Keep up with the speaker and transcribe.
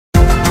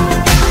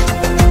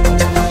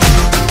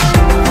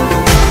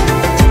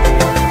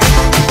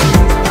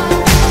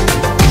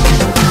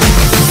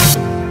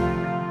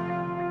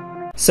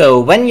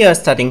So when you're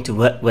starting to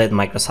work with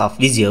Microsoft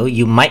Visio,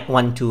 you might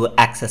want to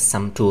access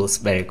some tools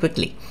very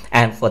quickly.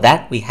 And for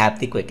that, we have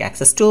the Quick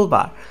Access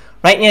Toolbar.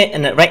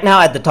 Right now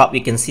at the top,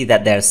 you can see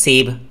that there's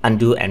Save,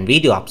 Undo, and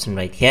Redo option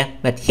right here.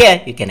 But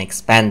here, you can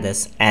expand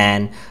this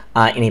and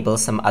enable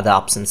some other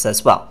options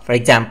as well. For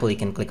example, you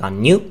can click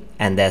on New,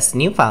 and there's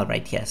New File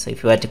right here. So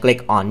if you were to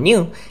click on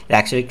New, it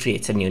actually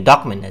creates a new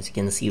document, as you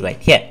can see right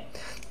here.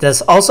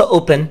 There's also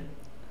Open,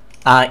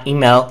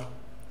 Email,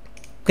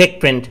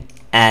 Quick Print,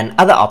 and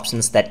other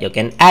options that you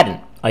can add in.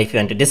 Or if you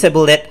want to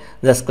disable it,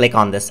 just click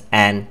on this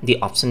and the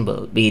option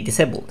will be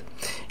disabled.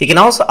 You can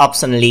also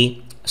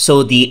optionally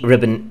show the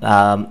ribbon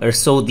or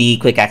show the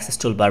Quick Access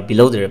Toolbar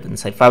below the ribbon.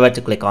 So if I were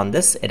to click on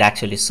this, it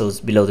actually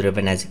shows below the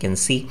ribbon, as you can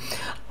see.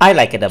 I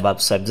like it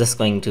above, so I'm just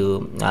going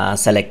to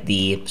select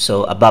the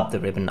show above the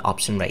ribbon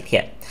option right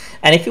here.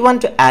 And if you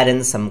want to add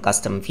in some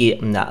custom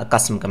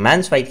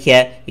commands right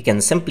here, you can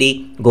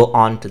simply go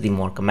on to the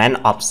More Command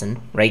option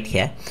right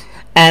here.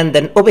 And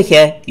then over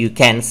here, you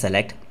can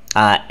select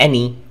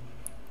any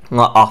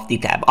of the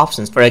tab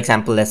options. For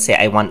example, let's say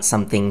I want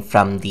something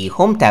from the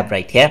Home tab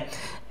right here,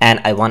 and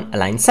I want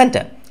Align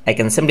Center. I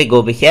can simply go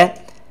over here,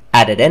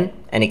 add it in,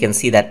 and you can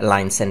see that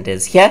Align Center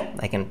is here.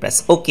 I can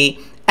press OK,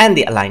 and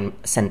the Align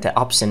Center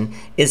option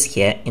is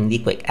here in the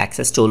Quick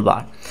Access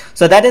Toolbar.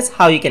 So that is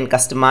how you can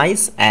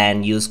customize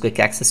and use Quick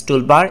Access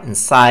Toolbar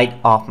inside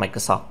of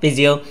Microsoft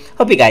Visio.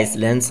 Hope you guys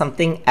learned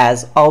something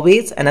as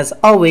always. And as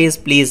always,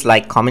 please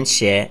like, comment,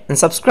 share, and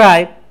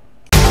subscribe.